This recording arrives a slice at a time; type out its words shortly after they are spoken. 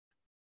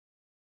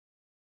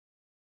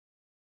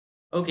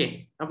Okay,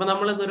 അപ്പോൾ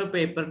നമ്മൾ ഇന്നൊരു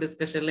പേപ്പർ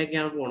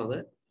ഡിസ്കഷനിലേക്കാണ് പോകുന്നത്.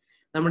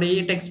 നമ്മുടെ ഈ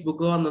ടെക്സ്റ്റ്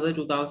ബുക്ക് വന്നത്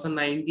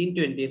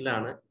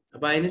 2019-20ലാണ്.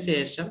 അപ്പോൾ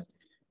അതിനുശേഷം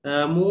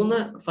 3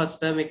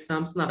 first term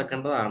exams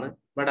നടക്കേണ്ടതാണ്.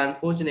 But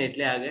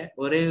unfortunately ആകെ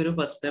ഒരേ ഒരു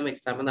ഫസ്റ്റ് ടേം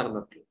എക്സാം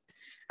നടന്നിട്ടുള്ളൂ.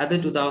 അത്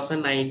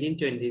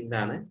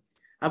 2019-20ലാണ്.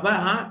 അപ്പോൾ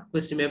ആ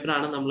ക്വസ്റ്റ്യൻ പേപ്പർ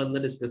ആണ് നമ്മൾ ഇന്ന്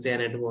ഡിസ്കസ്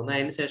ചെയ്യാനായിട്ട് പോകുന്നത്.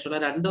 അതിനുശേഷമുള്ള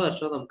 2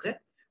 വർഷം നമുക്ക്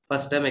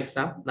ഫസ്റ്റ് ടേം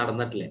എക്സാം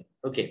നടന്നിട്ടില്ല.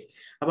 ഓക്കെ,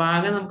 അപ്പൊ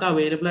ആകെ നമുക്ക്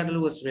അവൈലബിൾ ആയിട്ടുള്ള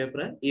ക്വസ്റ്റ്യൻ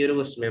പേപ്പർ ഈ ഒരു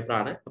ക്വസ്റ്റ്യൻ പേപ്പർ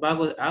ആണ്. അപ്പൊ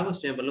ആ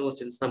ക്വസ്റ്റ്യൻ പേപ്പറിലെ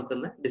ക്വസ്റ്റ്യൻസ് നമുക്ക്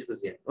ഇന്ന് ഡിസ്കസ്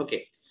ചെയ്യാം. ഓക്കെ,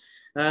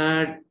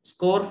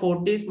 സ്കോർ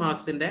 40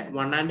 മാർക്സിന്റെ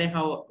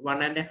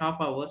 1.5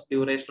 hours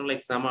ഡ്യൂറേഷനുള്ള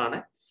എക്സാം ആണ്.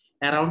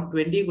 അറൌണ്ട്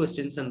 20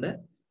 ക്വസ്റ്റ്യൻസ് ഉണ്ട്.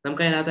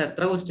 നമുക്ക് അതിനകത്ത്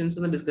എത്ര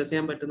ക്വസ്റ്റ്യൻസ് ഡിസ്കസ്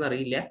ചെയ്യാൻ പറ്റുമെന്ന്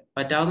അറിയില്ല.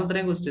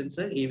 പറ്റാവുന്നത്രയും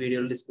ക്വസ്റ്റ്യൻസ് ഈ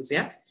വീഡിയോയിൽ ഡിസ്കസ്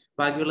ചെയ്യാം.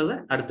 ബാക്കിയുള്ളത്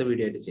അടുത്ത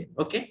വീഡിയോ ആയിട്ട് ചെയ്യാം.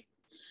 ഓക്കെ,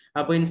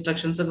 അപ്പൊ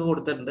ഇൻസ്ട്രക്ഷൻസ് ഒക്കെ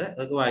കൊടുത്തിട്ടുണ്ട്,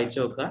 അതൊക്കെ വായിച്ചു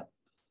നോക്കുക.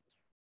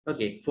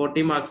 ഓക്കെ,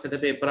 40 മാർക്സിന്റെ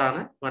പേപ്പർ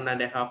ആണ്.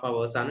 1.5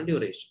 hours ആണ്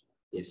ഡ്യൂറേഷൻ.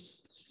 യെസ്,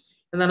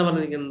 എന്താണ്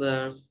പറഞ്ഞിരിക്കുന്നത്?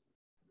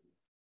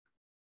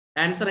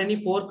 Answer any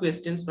 4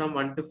 questions from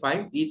 1 to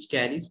 5, each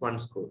carries 1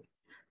 score.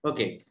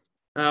 Okay,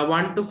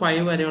 1 to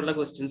 5 വരെയുള്ള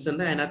ക്വസ്റ്റ്യൻസ്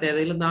ഉണ്ട്. അതിനകത്ത്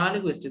ഏതെങ്കിലും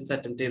 4 ക്വസ്റ്റ്യൻസ്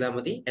അറ്റംപ്റ്റ് ചെയ്താൽ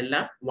മതി.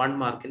 എല്ലാം 1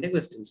 മാർക്കിന്റെ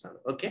ക്വസ്റ്റ്യൻസ് ആണ്.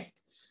 Okay,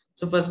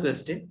 so first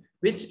question,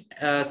 which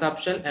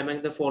subshell among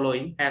the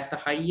following has the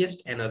highest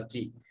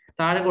energy?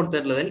 താഴെ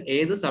കൊടുത്തിട്ടുള്ളതിൽ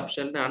ഏത്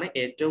സബ്ഷെലിനാണ്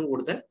ഏറ്റവും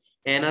കൂടുതൽ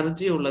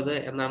എനർജി ഉള്ളത്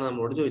എന്നാണ്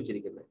നമ്മളോട്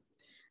ചോദിച്ചിരിക്കുന്നത്,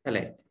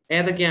 അല്ലെ?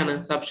 ഏതൊക്കെയാണ്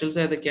സബ്ഷെൽസ്?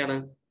 ഏതൊക്കെയാണ്?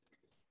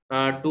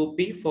 2p,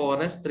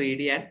 4s,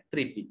 3d and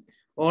 3p.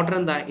 Order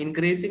എന്താ?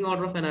 ഇൻക്രീസിംഗ്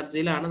ഓർഡർ ഓഫ്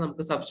എനർജിയിലാണ്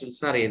നമുക്ക്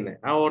സബ്ഷെൽസിന് അറിയുന്നത്.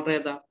 ആ ഓർഡർ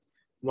ഏതാ?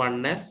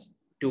 1s,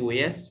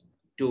 2s,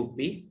 2p,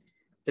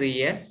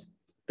 3s,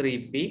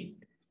 3p,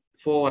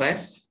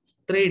 4s,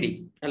 3d,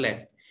 അല്ലെ?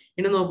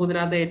 ഇനി നോക്കൂ,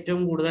 ഇതിനകത്ത്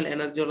ഏറ്റവും കൂടുതൽ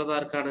എനർജി ഉള്ളത്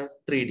ആർക്കാണ്?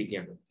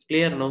 3dക്കാണ്.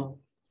 Clear no?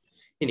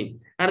 ഇനി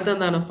അടുത്ത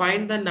എന്താണ്?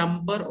 Find the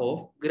number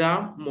of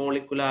gram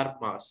molecular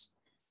mass.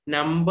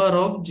 Number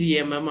of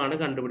GMM ആണ്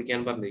കണ്ടുപിടിക്കാൻ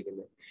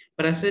പറഞ്ഞിരിക്കുന്നത്.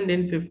 Present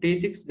in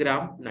 56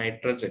 gram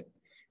nitrogen.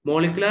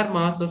 Molecular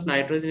mass of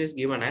nitrogen is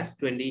given as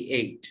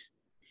 28.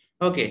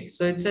 Okay,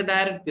 so it's a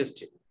direct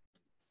question.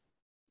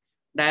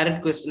 Direct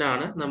question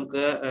ആണ്.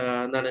 നമുക്ക്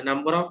എന്താണ്?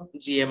 Number of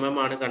GMM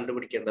ആണ്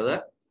കണ്ടുപിടിക്കേണ്ടത്.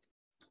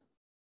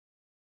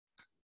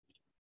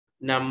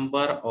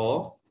 Number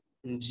of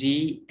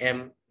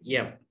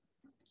GMM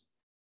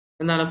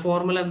എന്താണ്?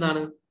 Formula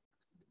എന്താണ്?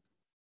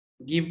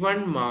 Given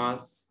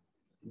mass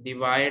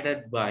divided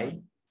by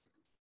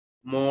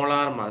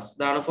molar mass.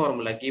 ഇതാണ്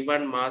formula.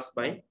 given mass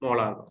by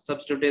molar mass.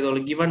 Substitute ചെയ്തോളൂ.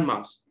 given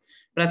mass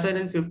present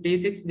in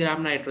 56 gram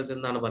nitrogen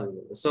എന്നാണ്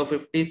പറയുന്നത്. so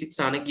 56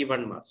 ആണ്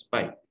given mass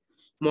by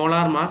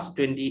molar mass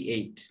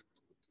 28,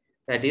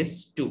 that is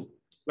 2.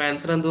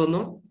 Answer എന്ത്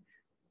വന്നു?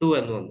 2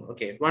 എന്ന് വന്നു.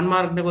 ഓക്കെ, 1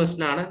 മാർക്കിന്റെ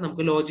ക്വസ്റ്റ്യൻ ആണ്.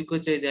 നമുക്ക് ലോജിക്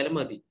വെച്ച് എഴുതിയാലും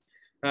മതി.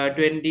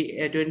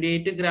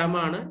 28 gram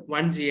ആണ്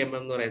 1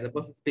 GMM എന്ന് പറയുന്നത്.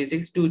 അപ്പൊ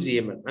 56 2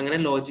 GMM, അങ്ങനെ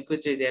ലോജിക്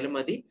വെച്ച് എഴുതിയാലും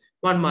മതി.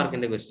 1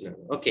 മാർക്കിന്റെ ക്വസ്റ്റ്യൻ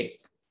ആണ്. ഓക്കെ,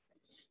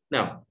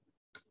 now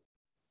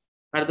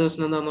അടുത്ത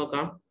ക്വസ്റ്റ്യൻ എന്താ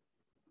നോക്കാം.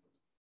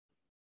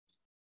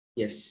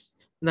 യെസ്,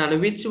 എന്താണ്?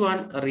 Which one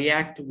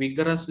react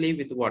vigorously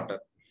with water?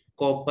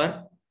 Copper,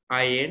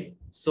 iron,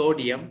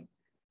 sodium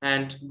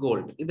and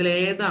gold. ഇതിൽ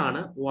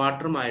ഏതാണ്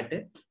വാട്ടറുമായിട്ട്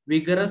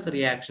വിഗറസ്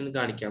റിയാക്ഷൻ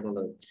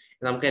കാണിക്കാന്നുള്ളത്?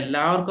 നമുക്ക്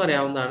എല്ലാവർക്കും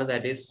അറിയാവുന്നതാണ്.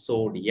 ദാറ്റ് ഈസ്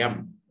സോഡിയം,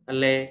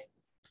 അല്ലേ?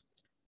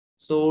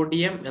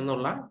 സോഡിയം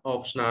എന്നുള്ള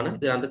ഓപ്ഷൻ ആണ്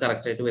ഇതിനകത്ത്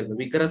കറക്റ്റ് ആയിട്ട് വരുന്നത്.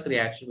 Vigorous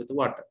reaction with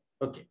water.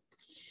 Okay,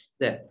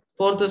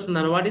 fourth question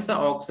എന്താണ്? What is the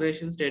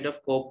oxidation state of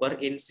copper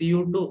in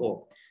Cu2O?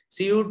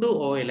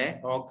 Cu2Oയിലെ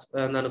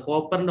എന്താണ്?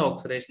 കോപ്പറിന്റെ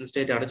ഓക്സിഡേഷൻ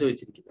സ്റ്റേറ്റ് ആണ്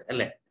ചോദിച്ചിരിക്കുന്നത്,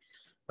 അല്ലെ?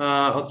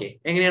 ഓക്കെ,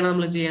 എങ്ങനെയാണ്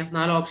നമ്മൾ ചെയ്യാം?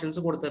 4 ഓപ്ഷൻസ്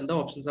കൊടുത്തിട്ടുണ്ട്.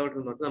 ഓപ്ഷൻസ് അവിടെ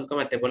നിന്നോട്ട് നമുക്ക്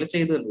മറ്റേ പോലെ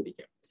ചെയ്ത്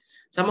കണ്ടുപിടിക്കാം.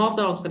 Some of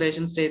the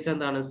oxidation States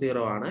എന്താണ്?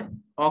 0 ആണ്.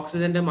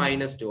 ഓക്സിജന്റെ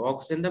 -2,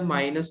 ഓക്സിജന്റെ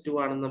 -2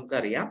 ആണെന്ന്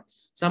നമുക്കറിയാം.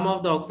 Some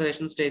of the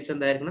oxidation States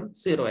എന്തായിരിക്കണം?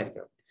 0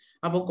 ആയിരിക്കണം.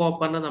 അപ്പൊ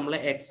കോപ്പറിനെ നമ്മൾ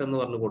X എന്ന്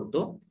പറഞ്ഞു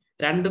കൊടുത്തു.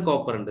 2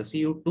 കോപ്പർ ഉണ്ട്,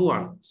 Cu2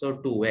 ആണ്. സോ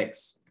 2x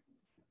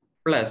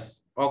പ്ലസ്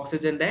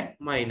ഓക്സിജന്റെ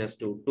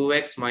 -2,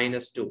 2x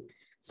 - 2.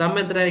 സം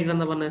എത്ര ആയിരിക്കണം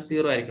എന്ന് പറഞ്ഞാൽ?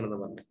 0 ആയിരിക്കണം എന്ന്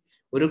പറഞ്ഞത്.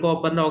 ഒരു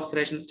കോപ്പറിന്റെ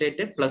ഓക്സിഡേഷൻ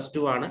സ്റ്റേറ്റ്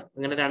 +2 ആണ്.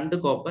 അങ്ങനെ 2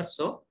 കോപ്പർ,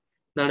 സോ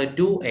എന്താണ്?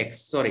 2x,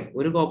 സോറി,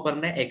 ഒരു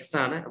കോപ്പറിന്റെ X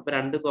ആണ്. അപ്പൊ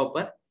 2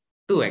 കോപ്പർ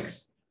 2x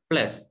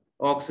പ്ലസ്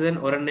ഓക്സിജൻ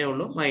ഒരെണ്ണേ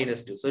ഉള്ളൂ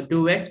 -2. So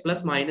 2x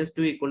plus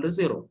 -2 equal to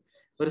 0.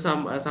 ഒരു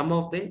some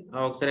of the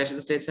oxidation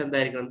States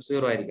എന്തായിരിക്കണം?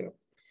 0 ആയിരിക്കണം.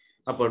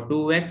 അപ്പോൾ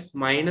 2x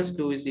 -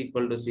 2 is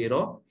equal to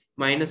 0.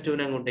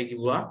 -2നെ അങ്ങോട്ടേക്ക്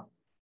പോവാ.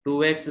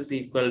 2x is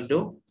equal to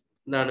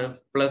എന്താണ്?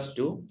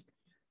 +2.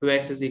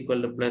 2x is equal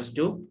to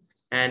 +2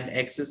 and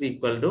x is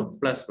equal to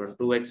 +1.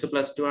 2x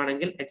 +2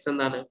 ആണെങ്കിൽ x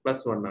എന്താണ്?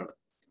 +1 ആണ്.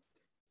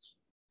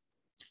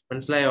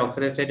 മനസ്സിലായോ?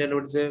 ഓക്സിഡേഷൻ സ്റ്റേറ്റ്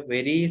കണ്ടുപിടിച്ച്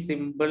very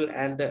simple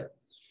and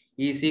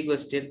easy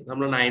question.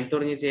 നമ്മൾ 9th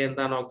തുടങ്ങി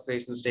ചെയ്യുന്നതാണ്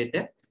ഓക്സിഡേഷൻ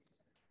സ്റ്റേറ്റ്.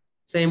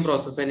 സെയിം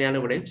പ്രോസസ് തന്നെയാണ്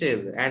ഇവിടെയും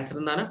ചെയ്തത്. ആൻസർ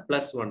എന്താണ്?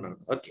 +1 ആണ്.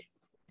 ഓക്കെ,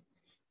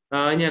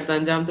 ഇനി അടുത്ത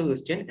 5ാമത്തെ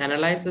question.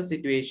 Analyse the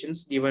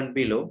situations given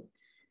below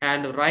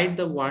and write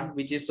the one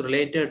which is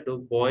related to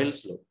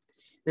boils law.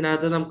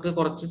 ഇതിനകത്ത് നമുക്ക്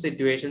കുറച്ച്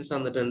സിറ്റുവേഷൻസ്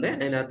തന്നിട്ടുണ്ട്.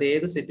 അതിനകത്ത്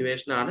ഏത്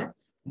സിറ്റുവേഷൻ ആണ്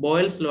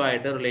ബോയിൽസ് ലോ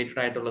ആയിട്ട് റിലേറ്റഡ്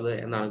ആയിട്ടുള്ളത്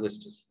എന്നാണ്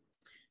ക്വസ്റ്റ്യൻ.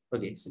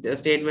 ഓക്കെ,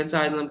 സ്റ്റേറ്റ്മെന്റ്സ്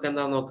ആദ്യം നമുക്ക്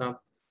എന്താ നോക്കാം.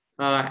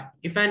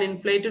 If an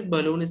inflated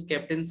balloon is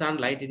kept in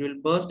sunlight it will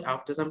burst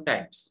after some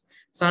times.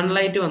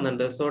 Sunlight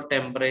വന്നിട്ടുണ്ട്, സോ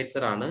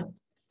ടെമ്പറേച്ചർ ആണ്.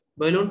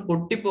 ബലൂൺ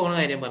പൊട്ടിപ്പോകുന്ന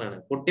കാര്യം പറയാണ്.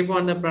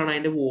 പൊട്ടിപ്പോകുന്നത് എപ്പോഴാണ്?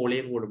 അതിന്റെ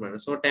വോളിയം കൂടുമ്പോഴാണ്.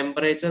 സോ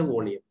ടെമ്പറേച്ചർ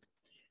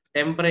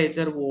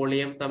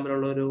വോളിയം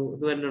തമ്മിലുള്ള ഒരു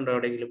ഇത് വരുന്നുണ്ടോ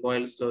എവിടെയെങ്കിലും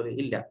ബോയിൽസ് ലോ?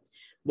 ഇല്ല.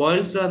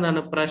 ബോയിൽസ് ലോ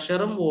എന്താണ്?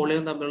 പ്രഷറും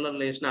വോളിയവും തമ്മിലുള്ള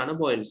റിലേഷൻ ആണ്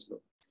boils law.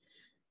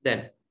 Then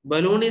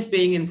balloon is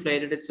being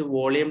inflated, its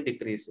volume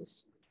decreases.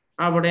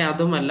 അവിടെ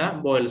അതുമല്ല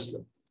ബോയിൽസ് ലോ.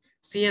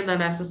 സി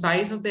എന്താണ്? As the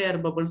size of the air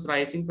bubbles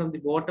rising from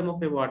the bottom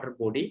of A water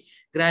body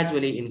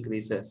gradually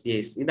increases.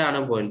 Yes, ഇതാണ്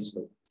boils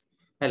law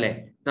അല്ലെ.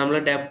 നമ്മൾ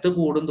depth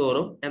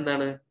കൂടുന്തോറും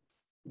എന്താണ്?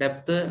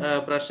 Depth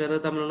pressure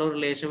തമ്മിലുള്ള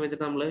relation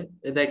വെച്ചിട്ട് നമ്മൾ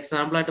ഇത്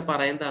എക്സാമ്പിൾ ആയിട്ട്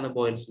പറയുന്നതാണ്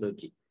ബോയിൽസ്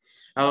ലോക്ക്.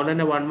 അതുകൊണ്ട്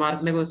തന്നെ 1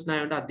 മാർക്കിന്റെ ക്വസ്റ്റൻ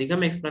ആയതുകൊണ്ട് അധികം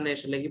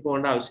എക്സ്പ്ലനേഷനിലേക്ക്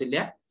പോകേണ്ട ആവശ്യമില്ല.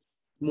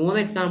 3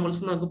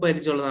 എക്സാമ്പിൾസ് നമുക്ക്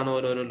പരിചയമുള്ളതാണ്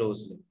ഓരോരോ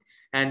ലോസിലും.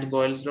 ആൻഡ്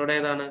ബോയിൽസ് ലോയുടെ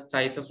ഏതാണ്?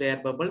 Size of the air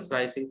bubbles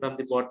rising from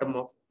the bottom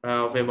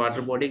of A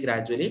water body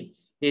gradually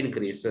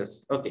increases.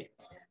 Okay,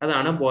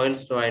 അതാണ്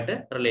ബോയിൽസ് ലോ ആയിട്ട്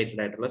റിലേറ്റഡ്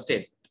ആയിട്ടുള്ള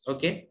സ്റ്റേറ്റ്മെന്റ്.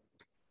 ഓക്കെ,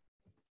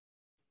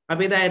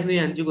 അപ്പൊ ഇതായിരുന്നു ഈ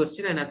 5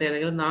 ക്വസ്റ്റ്യൻ. അതിനകത്ത്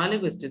ഏതെങ്കിലും 4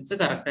 ക്വസ്റ്റ്യൻസ്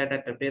കറക്റ്റ് ആയിട്ട്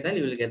അറ്റംപ്റ്റ് ചെയ്താൽ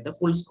you will get the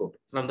full score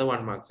from the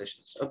 1 mark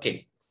sessions. Okay,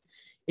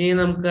 ഇനി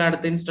നമുക്ക്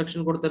അടുത്ത ഇൻസ്ട്രക്ഷൻ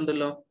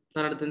കൊടുത്തിട്ടുണ്ടല്ലോ.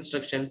 അടുത്ത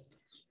instruction: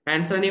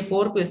 answer any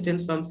 4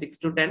 questions from 6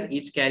 to 10,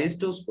 each carries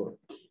 2 score.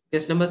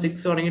 Question number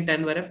 6 തുടങ്ങി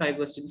 10 വരെ 5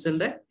 ക്വസ്റ്റ്യൻസ്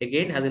ഉണ്ട്.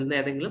 അഗൈൻ അതിൽ നിന്ന്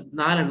ഏതെങ്കിലും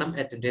 4 എണ്ണം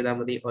അറ്റംപ്റ്റ് ചെയ്താൽ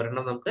മതി,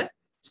 ഒരെണ്ണം നമുക്ക്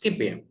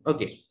സ്കിപ്പ് ചെയ്യാം.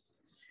 ഓക്കെ,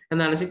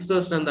 എന്താണ് 6th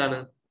ക്വസ്റ്റ്യൻ? എന്താണ്?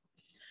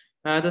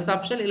 The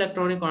subshell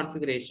electronic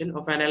configuration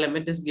of an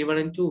element is given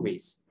in 2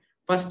 ways.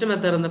 First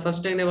method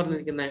first എങ്ങനെ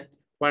പറഞ്ഞിരിക്കുന്നത്?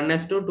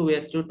 1s2,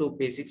 2s2,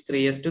 2p6,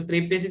 3s2,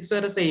 3p6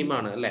 വരെ സെയിം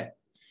ആണ് അല്ലെ.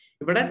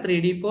 ഇവിടെ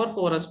 3d4,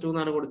 4s2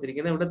 എന്നാണ്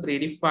കൊടുത്തിരിക്കുന്നത്. ഇവിടെ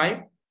 3d5,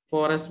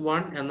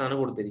 4s1 എന്നാണ്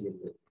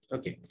കൊടുത്തിരിക്കുന്നത്.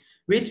 Okay,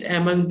 which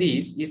among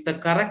these is the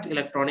correct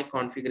electronic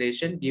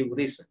configuration? Give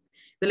reason.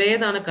 ഇതിൽ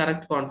ഏതാണ്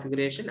കറക്റ്റ്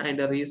കോൺഫിഗറേഷൻ?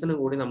 അതിന്റെ റീസൺ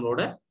കൂടി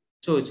നമ്മളോട്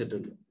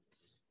ചോദിച്ചിട്ടുണ്ട്.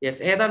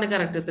 യെസ്, ഏതാണ്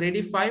കറക്റ്റ്?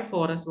 3d5,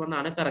 4s1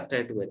 ആണ് കറക്റ്റ്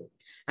ആയിട്ട് വരും.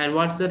 And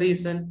what's the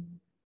reason?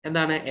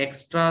 എന്താണ്?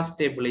 എക്സ്ട്രാ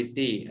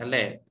സ്റ്റെബിലിറ്റി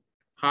അല്ലെ.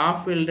 ഹാഫ്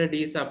ഫിൽഡ്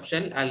ഡി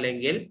സബ്ഷെൽ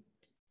അല്ലെങ്കിൽ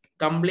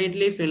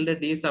കംപ്ലീറ്റ്ലി ഫിൽഡ്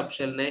ഡി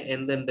സബ്ഷെലിന്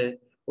എന്തുണ്ട്?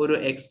 ഒരു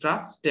എക്സ്ട്രാ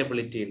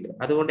സ്റ്റെബിലിറ്റി ഉണ്ട്.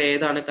 അതുകൊണ്ട്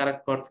ഏതാണ്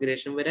കറക്റ്റ്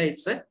കോൺഫിഗറേഷൻ വരിക?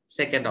 It's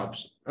second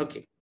option. ഓക്കെ,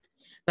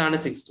 ഇതാണ്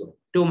 6th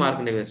 2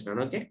 മാർക്കിന്റെ ക്വസ്റ്റൻ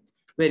ആണ്. Okay,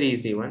 very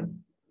easy one.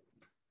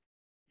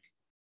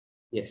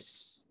 Yes,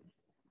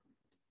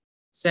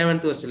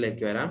 7th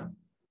ക്വസ്റ്റനിലേക്ക് വരാം.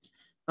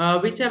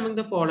 Which among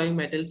the following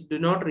metals do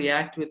not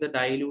react with the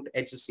dilute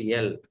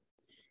HCl?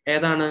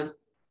 ഏതാണ്?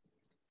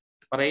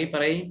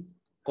 പറയ്.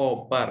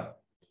 കോപ്പർ.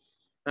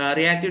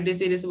 റിയാക്ടിവിറ്റി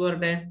സീരീസ്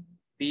പോരട്ടെ.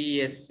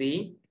 PSC,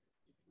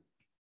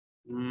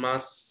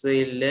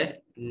 muscle,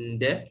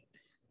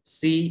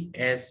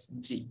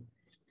 CSG.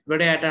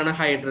 ഇവിടെ ആയിട്ടാണ്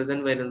ഹൈഡ്രജൻ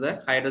വരുന്നത്.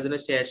 ഹൈഡ്രജന്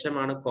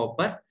ശേഷമാണ്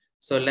കോപ്പർ.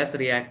 So less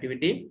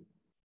reactivity.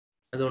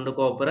 അതുകൊണ്ട്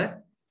കോപ്പർ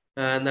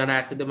എന്താണ്?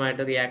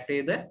 ആസിഡുമായിട്ട് റിയാക്ട്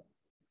ചെയ്ത്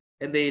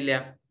എന്ത് ചെയ്യില്ല?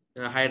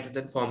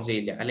 ഹൈഡ്രജൻ ഫോം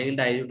ചെയ്യില്ല, അല്ലെങ്കിൽ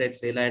ഡൈല്യൂട്ട്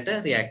HCl ആയിട്ട്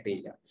റിയാക്ട്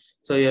ചെയ്യില്ല.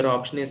 So your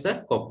option is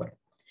copper.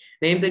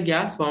 Name the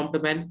gas formed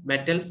when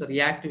metals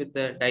react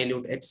with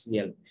dilute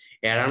HCl.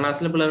 7ാം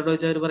ക്ലാസ്സിൽ പിള്ളേരോട്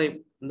ചോദിച്ചാൽ അവർ പറയും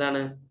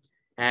എന്താണ്?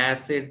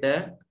 Acid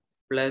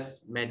plus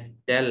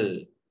metal.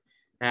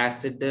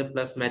 Acid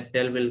plus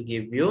metal will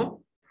give you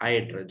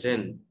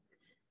hydrogen.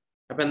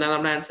 അപ്പൊ എന്താണ്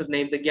നമ്മുടെ answer?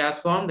 Name the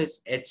gas formed.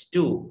 It's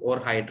H2 or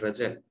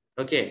hydrogen.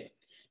 Okay,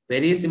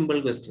 very simple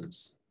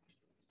questions.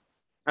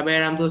 അപ്പൊ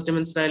 7ാമത്തെ question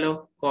മനസ്സിലായല്ലോ.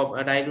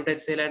 ഡൈല്യൂട്ട്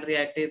HCl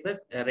ആയിട്ട്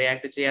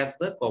റിയാക്ട്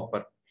ചെയ്യാത്തത്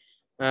കോപ്പർ.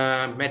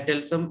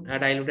 മെറ്റൽസും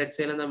ഡൈല്യൂട്ട്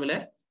HCl തമ്മിൽ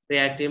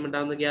റിയാക്ട് ചെയ്യുമ്പോൾ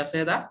ഉണ്ടാകുന്ന ഗ്യാസ്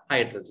ഏതാ?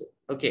 Hydrogen.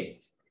 Okay,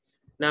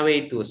 now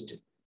 8th question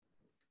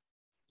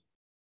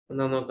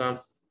എന്താ നോക്കാം.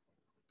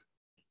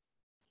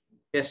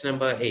 Question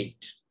number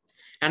 8.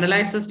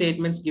 Analyze the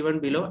statements given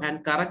below and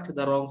correct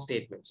the wrong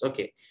statements.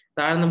 Okay,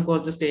 താഴെ നമുക്ക്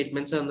കുറച്ച്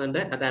സ്റ്റേറ്റ്മെന്റ്സ് തന്നിട്ടുണ്ട്,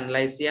 അത്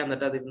അനലൈസ് ചെയ്യുക,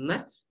 എന്നിട്ട് അതിൽ നിന്ന്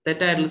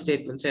തെറ്റായിട്ടുള്ള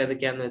സ്റ്റേറ്റ്മെന്റ്സ്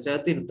ഏതൊക്കെയാണെന്ന് വെച്ചാൽ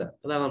തിരുത്തുക.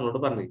 അതാണ് നമ്മളോട്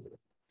പറഞ്ഞിരിക്കുന്നത്.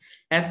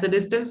 As the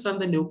distance from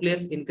the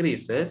nucleus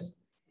increases,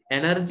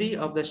 energy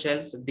of the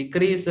shells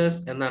decreases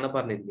എന്നാണ്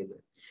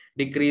പറഞ്ഞിരിക്കുന്നത്.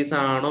 ഡിക്രീസ്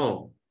ആണോ?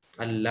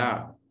 അല്ല,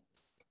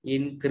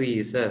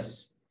 ഇൻക്രീസസ്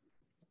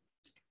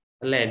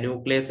അല്ലെ.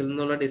 ന്യൂക്ലിയസിൽ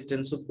നിന്നുള്ള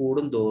ഡിസ്റ്റൻസ്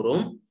കൂടും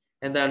തോറും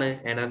എന്താണ്?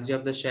 Energy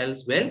of the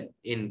shells will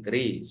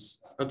increase.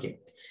 Okay,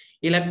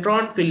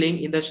 electron filling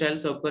in the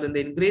shells occur in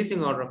the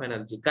increasing order of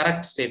energy.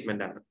 Correct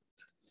statement ആണ്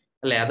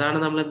അല്ലെ. അതാണ്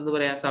നമ്മൾ എന്ത്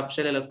പറയാ?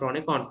 സബ്ഷെൽ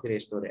ഇലക്ട്രോണിക്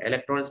കോൺഫിഗറേഷൻ എന്ന് പറയാം.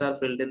 Electrons are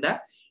filled in the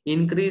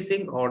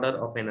increasing order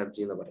of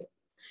energy എന്ന് പറയാം.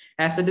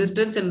 As the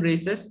distance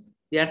increases,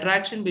 the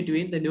attraction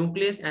between the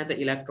nucleus and the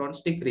electrons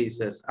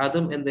decreases.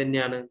 അതും എന്ത്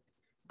തന്നെയാണ്?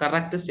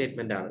 കറക്റ്റ്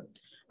സ്റ്റേറ്റ്മെന്റ് ആണ്.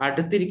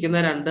 അടുത്തിരിക്കുന്ന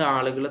 2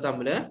 ആളുകൾ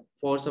തമ്മിൽ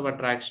ഫോഴ്സ് ഓഫ്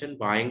അട്രാക്ഷൻ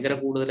ഭയങ്കര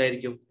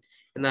കൂടുതലായിരിക്കും,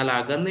 എന്നാൽ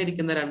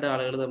അകന്നിരിക്കുന്ന 2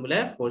 ആളുകൾ തമ്മിൽ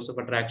ഫോഴ്സ് ഓഫ്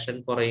അട്രാക്ഷൻ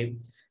കുറയും.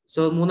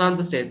 സോ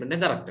 3ാമത്തെ സ്റ്റേറ്റ്മെന്റ്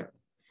കറക്റ്റ് ആണ്.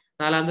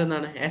 4ാമത്തെ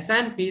എന്താണ്? S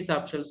and P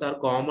subshells are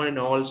common in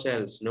all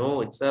shells. No,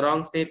 it's a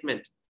wrong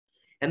statement.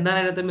 എന്താണ്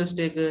അതിനകത്ത്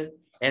മിസ്റ്റേക്ക്?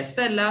 S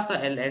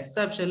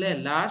സബ്ഷെൽ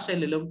എല്ലാ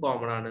ഷെല്ലിലും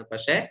കോമൺ ആണ്,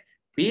 പക്ഷെ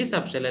P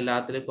സബ്ഷെൽ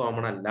എല്ലാത്തിലും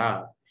കോമൺ അല്ല.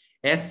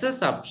 S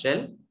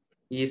subshell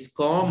is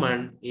common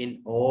in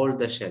all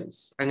the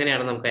shells.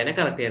 അങ്ങനെയാണ് നമുക്ക് അതിനെ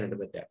കറക്റ്റ് ചെയ്യാനായിട്ട്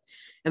പറ്റുക.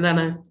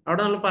 എന്താണ്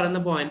അവിടെ നമ്മൾ പറയുന്ന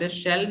പോയിന്റ്?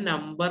 ഷെൽ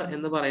നമ്പർ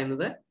എന്ന്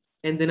പറയുന്നത്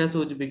എന്തിനെ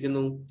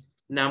സൂചിപ്പിക്കുന്നു?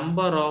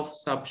 നമ്പർ ഓഫ്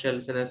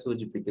സബ്ഷെൽസിനെ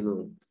സൂചിപ്പിക്കുന്നു.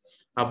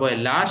 അപ്പൊ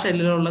എല്ലാ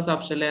ഷെല്ലിലുള്ള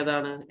സബ്ഷെൽ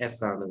ഏതാണ്? S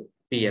ആണ്,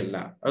 P അല്ല.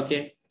 ഓക്കെ,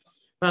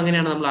 അപ്പൊ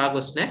അങ്ങനെയാണ് നമ്മൾ ആ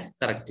ക്വസ്റ്റിനെ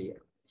കറക്റ്റ് ചെയ്യുക.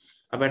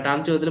 അപ്പൊ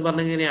എട്ടാമത്തെ ചോദ്യത്തിൽ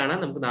പറഞ്ഞ ഇങ്ങനെയാണ്,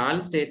 നമുക്ക്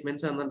 4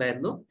 സ്റ്റേറ്റ്മെന്റ്സ്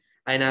തന്നിട്ടുണ്ടായിരുന്നു.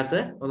 അതിനകത്ത്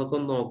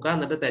ഒന്ന് നോക്കാം,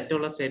 എന്നിട്ട്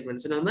തെറ്റുള്ള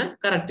സ്റ്റേറ്റ്മെന്റ്സിനെ ഒന്ന്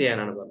കറക്റ്റ്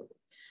ചെയ്യാനാണ് പറഞ്ഞത്.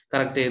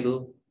 കറക്റ്റ് ചെയ്തു.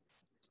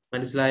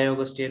 മനസ്സിലായോ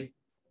ക്വസ്റ്റ്യൻ?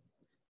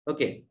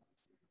 ഓക്കെ,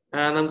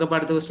 നമുക്ക്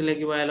അടുത്ത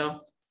ക്വസ്റ്റ്യനിലേക്ക് പോയാലോ.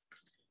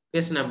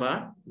 Question number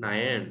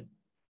 9.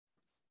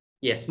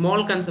 യെസ്, സ്മോൾ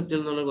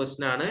കൺസെപ്റ്റിൽ നിന്നുള്ള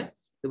ക്വസ്റ്റ്യൻ ആണ്.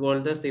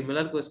 ഇതുപോലത്തെ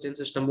സിമിലർ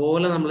ക്വസ്റ്റ്യൻസ്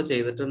ഇഷ്ടംപോലെ നമ്മൾ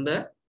ചെയ്തിട്ടുണ്ട്.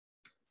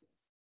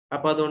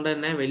 അപ്പൊ അതുകൊണ്ട്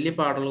തന്നെ വലിയ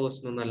പാടുള്ള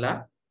ക്വസ്റ്റ്യൻ ഒന്നല്ല.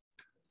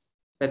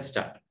 Let's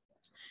start.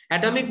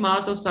 Atomic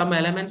mass of some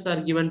elements are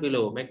given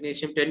below.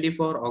 Magnesium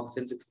 24,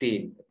 oxygen 16.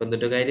 ഇപ്പൊ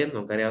എന്തൊരു കാര്യം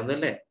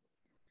നമുക്കറിയാവുന്നതല്ലേ.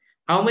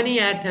 How many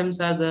atoms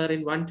are there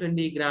in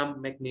 120 gram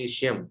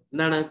magnesium?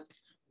 എന്താണ്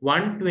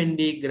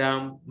 120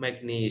 gram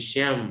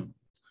magnesium?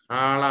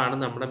 ആളാണ്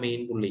നമ്മുടെ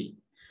മെയിൻ പുള്ളി.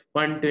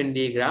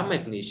 120 gram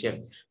magnesium.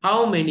 How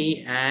many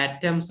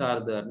atoms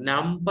are there?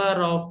 Number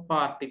of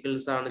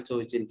particles ആണ്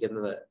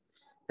ചോദിച്ചിരിക്കുന്നത്.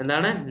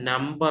 എന്താണ്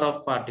number of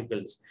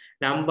particles.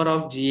 Number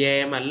of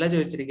GAM അല്ല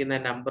ചോദിച്ചിരിക്കുന്ന,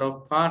 നമ്പർ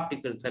ഓഫ്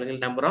പാർട്ടിക്കിൾസ് അല്ലെങ്കിൽ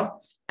നമ്പർ ഓഫ്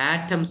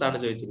ആറ്റംസ് ആണ്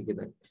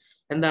ചോദിച്ചിരിക്കുന്നത്.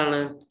 എന്താണ്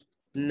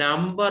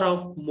number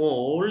of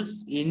moles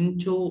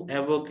into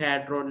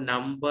Avogadro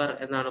number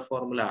എന്നാണ്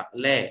ഫോർമുല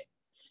അല്ലേ.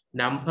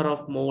 Number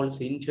of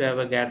moles into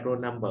Avogadro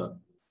number.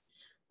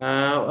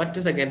 ഒറ്റ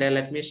second,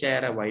 let me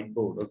share A white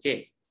board. Okay,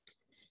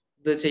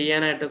 ഇത്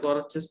ചെയ്യാനായിട്ട്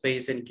കുറച്ച്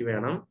സ്പേസ് എനിക്ക്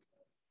വേണം.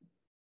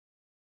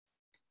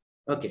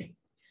 ഓക്കെ,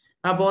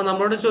 അപ്പോ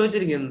നമ്മളോട്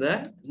ചോദിച്ചിരിക്കുന്നത്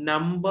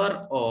നമ്പർ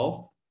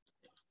ഓഫ്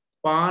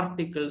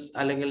പാർട്ടിക്കിൾസ്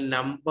അല്ലെങ്കിൽ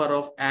നമ്പർ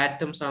ഓഫ്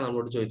ആറ്റംസ് ആണ്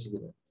നമ്മളോട്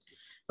ചോദിച്ചിരിക്കുന്നത്.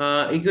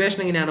 ഇക്വേഷൻ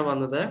എങ്ങനെയാണ്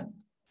വന്നത്?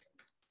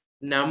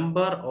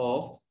 Number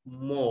of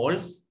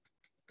moles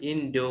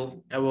into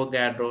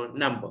Avogadro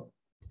number.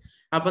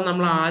 അപ്പൊ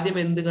നമ്മൾ ആദ്യം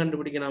എന്ത്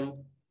കണ്ടുപിടിക്കണം?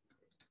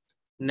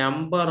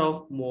 നമ്പർ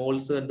ഓഫ്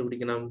മോൾസ്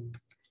കണ്ടുപിടിക്കണം.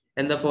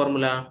 എന്താ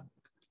formula?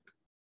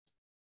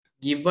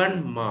 Given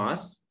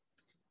mass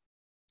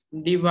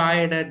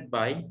divided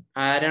by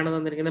ആരാണ്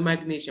തന്നിരിക്കുന്നത്?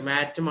 മാഗ്നീഷ്യം,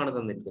 ആറ്റം ആണ്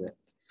തന്നിരിക്കുന്നത്.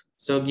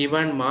 So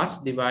given mass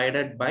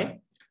divided by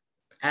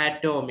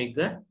atomic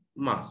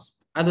mass.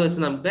 അത് വെച്ച്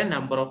നമുക്ക്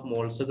നമ്പർ ഓഫ്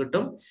മോൾസ്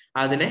കിട്ടും.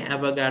 അതിനെ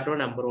അവോഗാഡ്രോ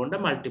നമ്പർ കൊണ്ട്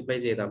മൾട്ടിപ്ലൈ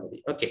ചെയ്താൽ മതി.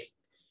 ഓക്കെ,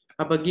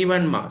 അപ്പൊ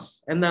ഗിവൺ മാസ്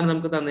എന്താണ്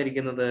നമുക്ക്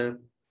തന്നിരിക്കുന്നത്?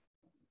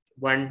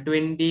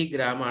 120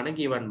 gram ആണ്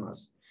given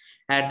mass.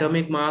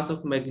 Atomic mass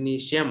of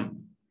magnesium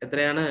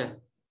എത്രയാണ്?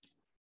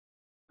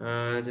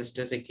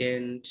 Just A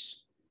second.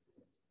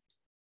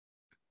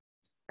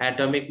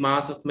 Atomic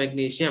mass of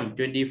magnesium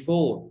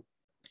 24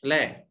 അല്ലേ.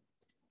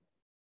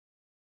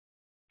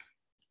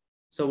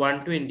 So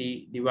 120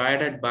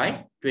 divided by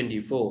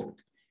 24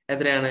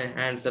 എത്രയാണ്?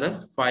 ആൻസർ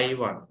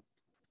 5 ആണ്.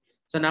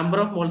 സോ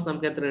നമ്പർ ഓഫ് മോൾസ്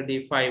നമുക്ക് എത്ര കിട്ടി?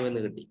 5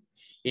 എന്ന് കിട്ടി.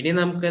 ഇനി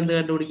നമുക്ക് എന്ത്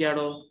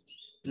കണ്ടുപിടിക്കാടോ?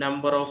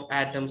 നമ്പർ ഓഫ്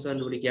ആറ്റംസ്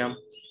കണ്ടുപിടിക്കാം.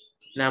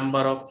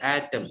 നമ്പർ ഓഫ്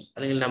ആറ്റംസ്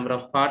അല്ലെങ്കിൽ number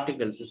of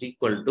particles is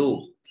equal to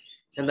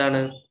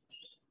എന്താണ്?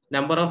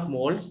 Number of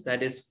moles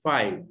that is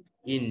 5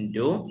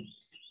 into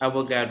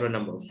Avogadro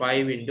number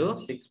 5 into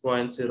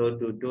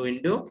 6.022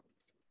 into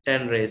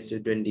 10 raised to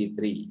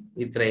 23.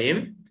 ഇത്രയും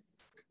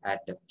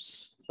ആറ്റംസ്.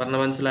 പറഞ്ഞ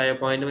മനസ്സിലായോ?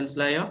 പോയിന്റ്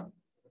മനസ്സിലായോ?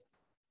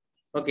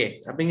 ഓക്കെ,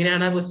 അപ്പൊ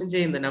ഇങ്ങനെയാണ് ആ ക്വസ്റ്റ്യൻ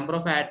ചെയ്യുന്നത്. നമ്പർ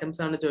ഓഫ്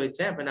ആറ്റംസ് ആണ്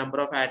ചോദിച്ചത്. അപ്പൊ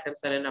നമ്പർ ഓഫ്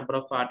ആറ്റംസ് അല്ലെങ്കിൽ number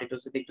of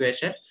particles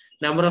equation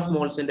number of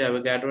മോൾസിന്റെ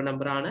Avogadro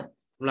number ആണ്.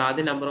 നമ്മൾ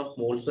ആദ്യം നമ്പർ ഓഫ്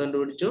മോൾസ്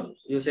കണ്ടുപിടിച്ചു.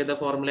 യൂസ് ചെയ്ത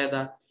ഫോർമുല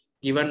ഏതാ?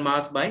 Given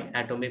mass by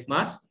atomic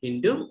mass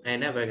into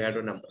an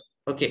Avogadro number.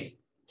 Okay,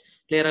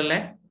 clear അല്ലേ?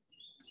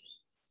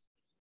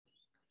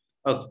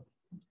 ഓക്കെ,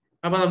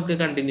 അപ്പൊ നമുക്ക്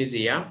കണ്ടിന്യൂ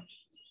ചെയ്യാം.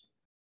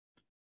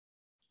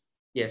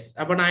 യെസ്,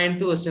 അപ്പൊ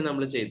 9th ക്വസ്റ്റ്യൻ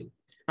നമ്മൾ ചെയ്തു.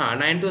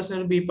 9th ക്വസ്റ്റ്യൻ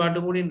ഒരു ബി പാർട്ട്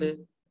കൂടി ഉണ്ട്.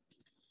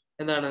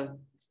 എന്താണ്?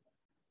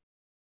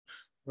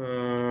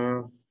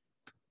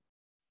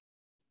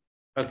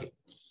 Okay,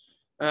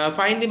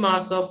 find the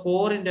mass of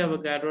 4 into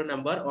Avogadro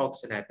number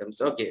oxygen atoms.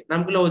 Okay,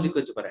 നമുക്ക് ലോജിക്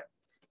വെച്ച് പറയാം.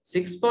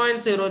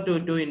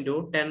 6.022 into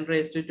 10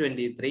 raised to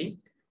 23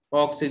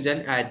 oxygen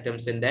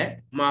ആറ്റംസിന്റെ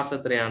mass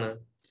എത്രയാണ്?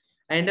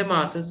 അതിന്റെ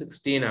മാസ്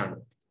 16 ആണ്.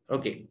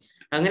 ഓക്കെ,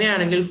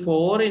 അങ്ങനെയാണെങ്കിൽ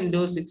 4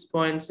 into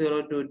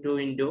 6.022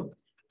 into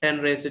 10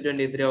 raised to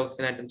 23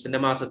 oxygen ആറ്റംസിന്റെ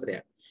mass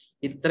എത്രയാണ്?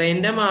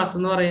 ഇത്രേന്റെ മാസ്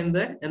എന്ന്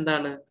പറയുന്നത്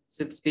എന്താണ്?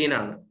 16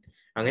 ആണ്.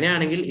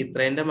 അങ്ങനെയാണെങ്കിൽ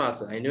ഇത്രേന്റെ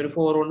മാസ് അതിനെ ഒരു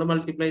 4 കൊണ്ട്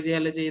മൾട്ടിപ്ലൈ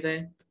ചെയ്യല്ലേ ചെയ്തേ.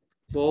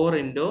 4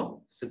 into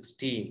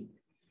 16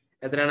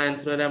 എത്രയാണ്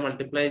ആൻസർ വരാ?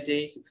 മൾട്ടിപ്ലൈ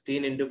ചെയ്.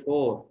 16 into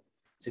 4,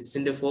 6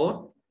 into 4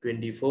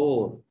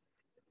 24,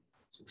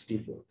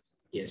 64.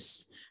 യെസ്,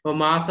 അപ്പൊ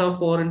mass of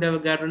 4 into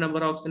Avogadro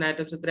number oxygen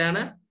atoms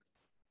എത്രയാണ്?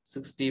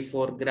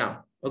 64 gram.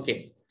 ഓക്കെ,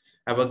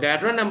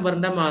 അവോഗാഡ്രോ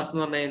നമ്പറിന്റെ മാസ്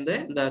എന്ന് പറയുന്നത്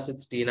എന്താ?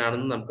 16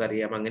 ആണെന്ന്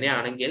നമുക്കറിയാം.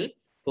 അങ്ങനെയാണെങ്കിൽ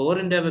 4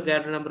 into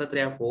അവോഗാഡ്രോ നമ്പർ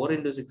എത്രയാ? 4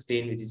 into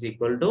 16 which is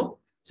equal to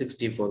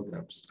 64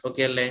 grams.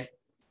 Okay അല്ലേ?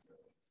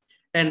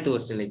 10th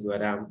ക്വസ്റ്റ്യനിലേക്ക്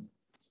വരാം.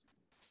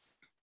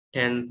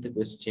 10th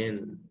question.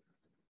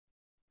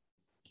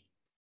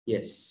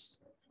 യെസ്,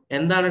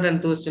 എന്താണ്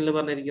 10th ക്വസ്റ്റ്യനിൽ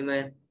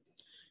പറഞ്ഞിരിക്കുന്നത്?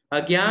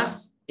 A gas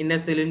in a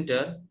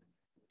cylinder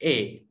A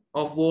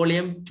of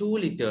volume 2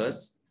 liters.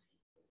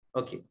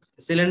 Okay,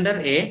 cylinder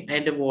A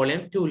and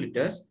volume 2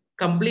 liters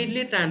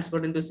completely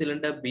transferred into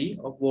cylinder B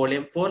of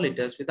volume 4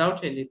 liters without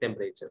changing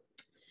temperature.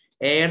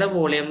 എയുടെ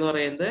volume എന്ന്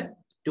പറയുന്നത്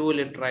 2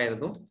 litre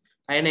ആയിരുന്നു.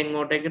 അതിനെ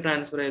എങ്ങോട്ടേക്ക്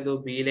transfer ചെയ്തു?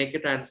 ബിയിലേക്ക്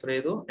transfer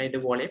ചെയ്തു. അതിന്റെ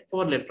വോളിയം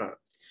 4 ലിറ്റർ ആണ്.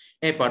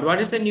 A part. What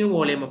is the new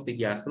volume of the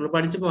gas? നമ്മൾ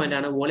പഠിച്ച പോയിന്റ്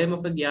ആണ് വോളിയം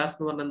ഓഫ് എ ഗ്യാസ്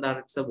എന്ന് പറഞ്ഞാൽ എന്താണ്?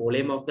 It's the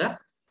volume of the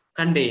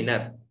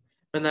container.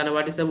 എന്താണ്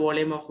what is the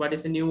volume of what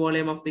is the new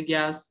volume of the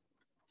gas?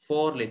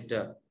 4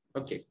 liter.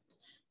 Okay.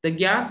 The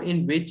gas in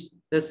which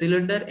the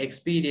cylinder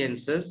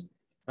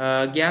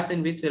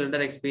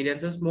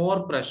experiences more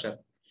pressure.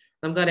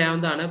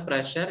 നമുക്കറിയാവുന്നതാണ്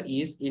pressure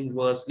is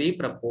inversely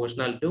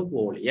proportional to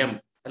volume.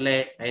 അല്ലേ?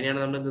 അതിനെയാണ്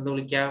നമ്മൾ എന്തെന്ന്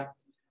വിളിക്കുക?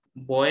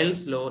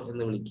 Boils law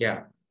എന്ന് വിളിക്കുക.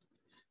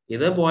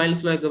 ഇത്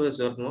boils law ഒക്കെ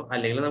വെച്ച് പറഞ്ഞു.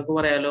 അല്ലെങ്കിൽ നമുക്ക്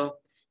പറയാലോ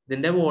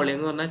ഇതിന്റെ വോളിയം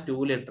എന്ന് പറഞ്ഞാൽ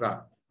 2 ലിറ്റർ.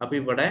 അപ്പൊ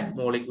ഇവിടെ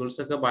മോളിക്യൂൾസ്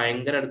ഒക്കെ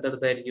ഭയങ്കര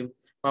അടുത്തടുത്തായിരിക്കും.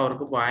 അപ്പൊ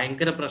അവർക്ക്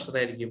ഭയങ്കര പ്രഷർ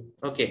ആയിരിക്കും.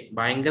 ഓക്കെ,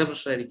 ഭയങ്കര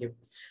പ്രഷർ ആയിരിക്കും.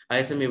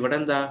 അതേസമയം ഇവിടെ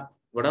എന്താ?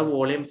 ഇവിടെ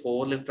വോളിയം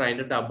 4 ലിറ്റർ,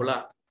 അതിന്റെ ഡബിളാ.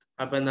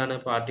 അപ്പൊ എന്താണ്?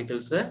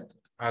 പാർട്ടിക്കിൾസ്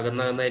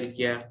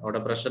അകന്നകന്നായിരിക്കുക,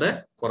 അവിടെ പ്രഷർ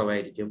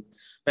കുറവായിരിക്കും.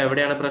 അപ്പൊ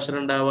എവിടെയാണ് പ്രഷർ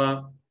ഉണ്ടാവുക?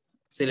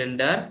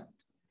 Cylinder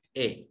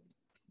A.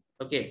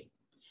 Okay,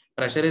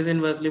 pressure is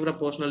inversely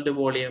proportional to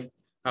volume.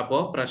 അപ്പോ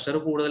പ്രഷർ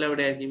കൂടുതൽ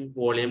എവിടെയായിരിക്കും?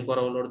 വോളിയം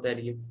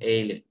കുറവുള്ളിടത്തായിരിക്കും,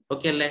 എയില്.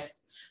 ഓക്കെ അല്ലേ?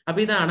 അപ്പൊ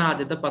ഇതാണ്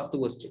ആദ്യത്തെ 10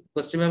 ക്വസ്റ്റ്യൻ.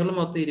 ക്വസ്റ്റ്യൻ പേപ്പറിൽ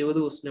മൊത്തം 20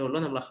 ക്വസ്റ്റ്യനേ ഉള്ളൂ.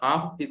 നമ്മൾ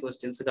half of the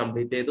questions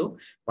complete ചെയ്തു.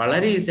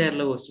 വളരെ ഈസി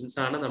ആയിട്ടുള്ള ക്വസ്റ്റ്യൻസ്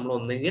ആണ്. നമ്മൾ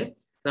ഒന്നെങ്കിൽ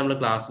നമ്മൾ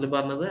ക്ലാസ്സിൽ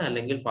പറഞ്ഞത്,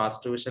 അല്ലെങ്കിൽ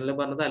ഫാസ്റ്റ് റിവിഷനിൽ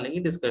പറഞ്ഞത്,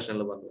 അല്ലെങ്കിൽ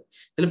ഡിസ്കഷനിൽ പറഞ്ഞത്.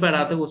 ഇതിൽ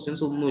പെടാത്ത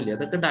ക്വസ്റ്റ്യൻസ് ഒന്നുമില്ല.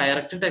 അതൊക്കെ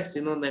ഡയറക്റ്റ് ടെക്സ്റ്റിൽ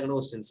നിന്ന് വന്നേക്കുന്ന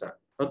ക്വസ്റ്റ്യൻസ് ആണ്.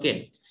 ഓക്കെ,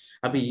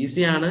 അപ്പൊ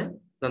ഈസിയാണ്,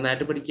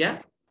 നന്നായിട്ട് പഠിക്കുക.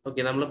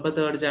 ഓക്കെ, നമ്മളിപ്പോ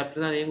 3rd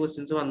ചാപ്റ്ററിന് അധികം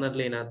ക്വസ്റ്റ്യൻസ്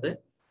വന്നിട്ടില്ല ഇതിനകത്ത്.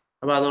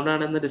 അപ്പൊ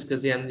അതുകൊണ്ടാണ് ഇന്ന്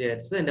ഡിസ്കസ് ചെയ്യാന്ന്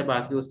വിചാരിച്ചത്. എന്റെ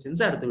ബാക്കി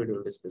ക്വസ്റ്റ്യൻസ് അടുത്ത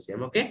വീഡിയോയിൽ ഡിസ്കസ്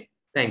ചെയ്യാം. Okay,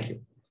 thank you.